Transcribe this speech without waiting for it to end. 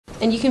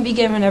And you can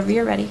begin whenever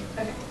you're ready.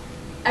 Okay.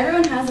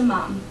 Everyone has a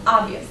mom,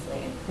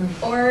 obviously,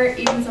 or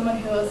even someone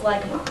who is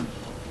like a mom.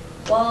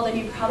 Well, then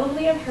you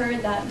probably have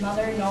heard that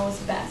mother knows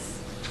best.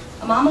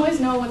 A mom always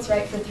knows what's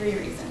right for 3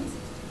 reasons.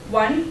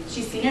 1,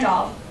 she's seen it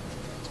all.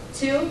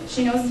 2,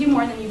 she knows you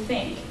more than you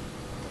think.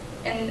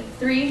 And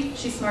 3,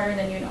 she's smarter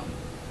than you know.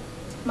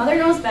 Mother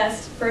knows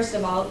best, first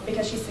of all,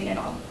 because she's seen it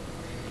all.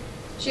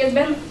 She has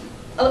been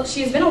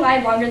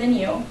alive longer than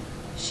you.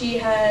 She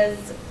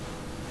has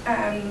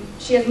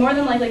more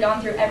than likely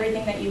gone through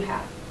everything that you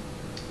have.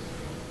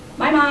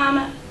 My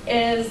mom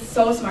is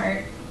so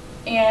smart,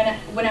 and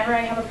whenever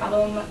I have a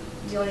problem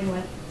dealing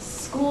with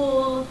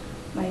school,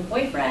 my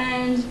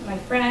boyfriend, my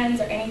friends,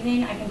 or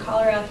anything, I can call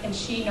her up and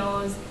she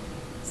knows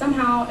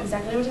somehow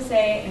exactly what to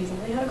say and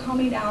exactly how to calm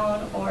me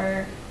down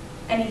or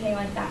anything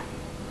like that.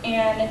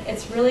 And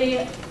it's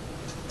really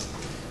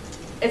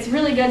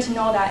good to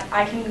know that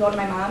I can go to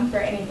my mom for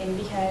anything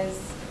because,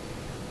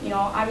 you know,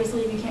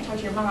 obviously if you can't talk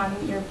to your mom,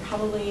 you're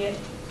probably,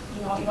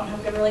 you know, you don't have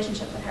a good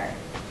relationship with her.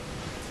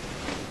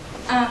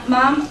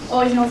 Mom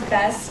always knows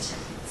best,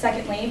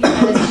 secondly,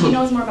 because she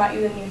knows more about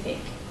you than you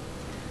think.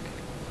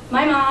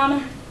 My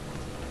mom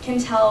can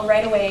tell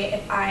right away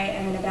if I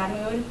am in a bad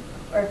mood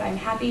or if I'm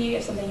happy,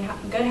 if something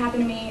good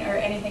happened to me or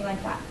anything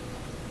like that.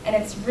 And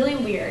it's really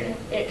weird.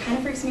 It kind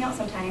of freaks me out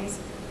sometimes,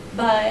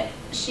 but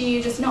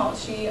she just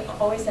knows. She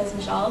always says,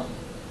 Michelle,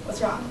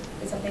 what's wrong?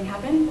 Did something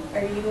happen?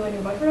 Are you and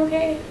your boyfriend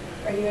okay?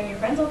 Are you and your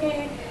friends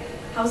okay?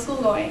 How's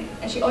school going?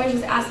 And she always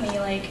just asks me,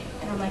 like,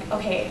 and I'm like,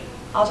 okay,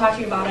 I'll talk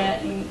to you about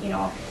it, and, you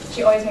know,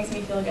 she always makes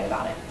me feel good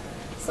about it.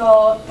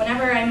 So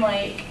whenever I'm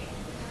like,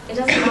 it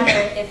doesn't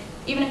matter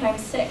even if I'm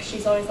sick,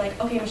 she's always like,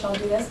 okay, Michelle,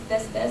 do this,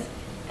 this, this,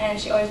 and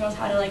she always knows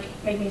how to, like,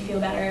 make me feel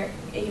better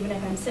even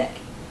if I'm sick.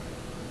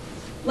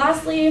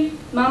 Lastly,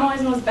 mom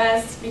always knows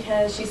best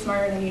because she's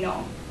smarter than you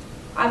know.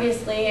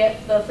 Obviously,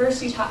 the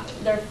first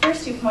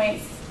two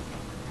points,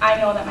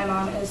 I know that my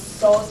mom is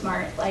so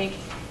smart. Like,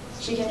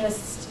 she can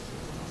just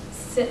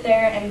sit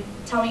there and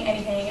tell me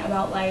anything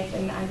about life,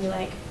 and I'd be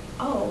like,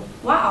 oh,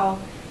 wow,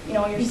 you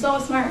know, you're so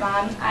smart,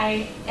 Mom.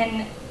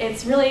 And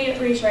it's really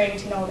reassuring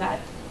to know that,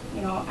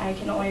 you know, I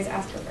can always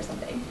ask her for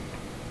something.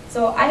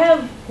 So I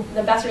have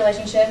the best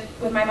relationship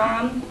with my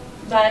mom,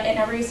 but it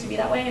never used to be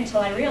that way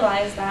until I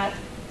realized that,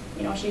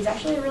 you know, she's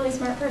actually a really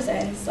smart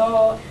person.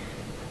 So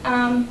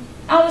I'll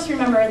just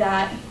remember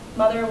that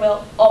mother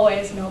will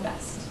always know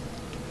best.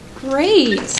 Great.